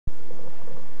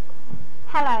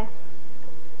Hello.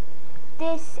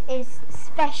 This is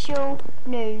special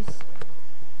news.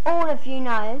 All of you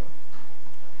know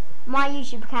my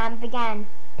YouTube account began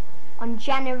on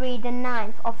January the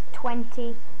 9th of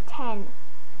 2010.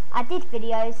 I did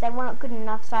videos, they weren't good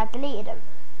enough, so I deleted them.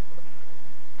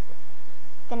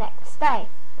 The next day,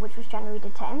 which was January the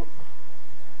 10th,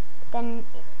 then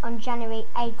on January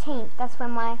 18th, that's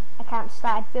when my account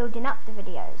started building up the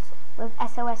videos with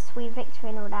SOS Sweet Victory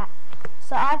and all that.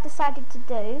 So I've decided to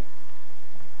do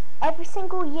every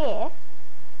single year.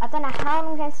 I don't know how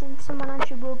long Genesis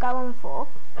 100 will go on for.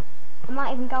 It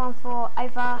might even go on for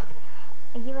over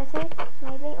a year or two,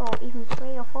 maybe, or even 3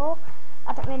 or 4.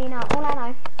 I don't really know. All I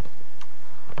know,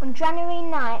 on January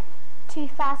 9th,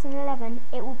 2011,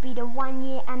 it will be the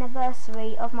 1-year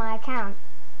anniversary of my account.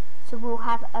 So we'll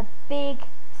have a big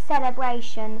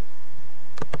celebration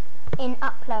in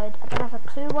Upload. I don't have a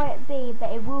clue what it be,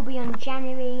 but it will be on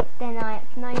January the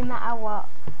 9th, no matter what.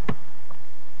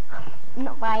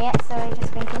 Not by yet, sorry,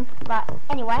 just thinking. But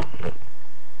anyway,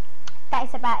 that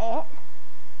is about it.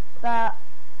 But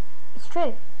it's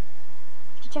true.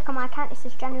 If you check on my account, it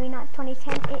says January 9th,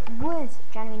 2010. It was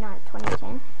January 9th,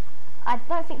 2010. I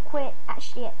don't think we're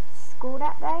actually at school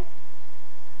that day.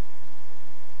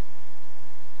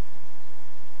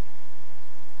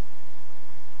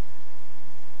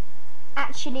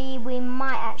 Actually, we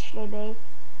might actually be.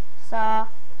 So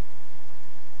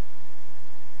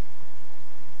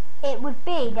it would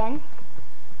be then.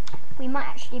 We might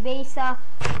actually be. So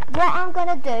what I'm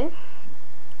gonna do,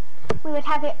 we would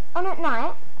have it on at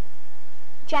night,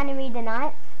 January the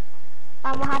 9th,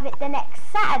 and we'll have it the next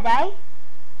Saturday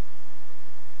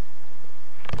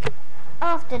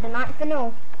after the 9th and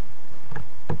all.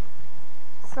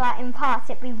 So in parts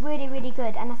it'd be really, really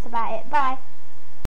good, and that's about it. Bye.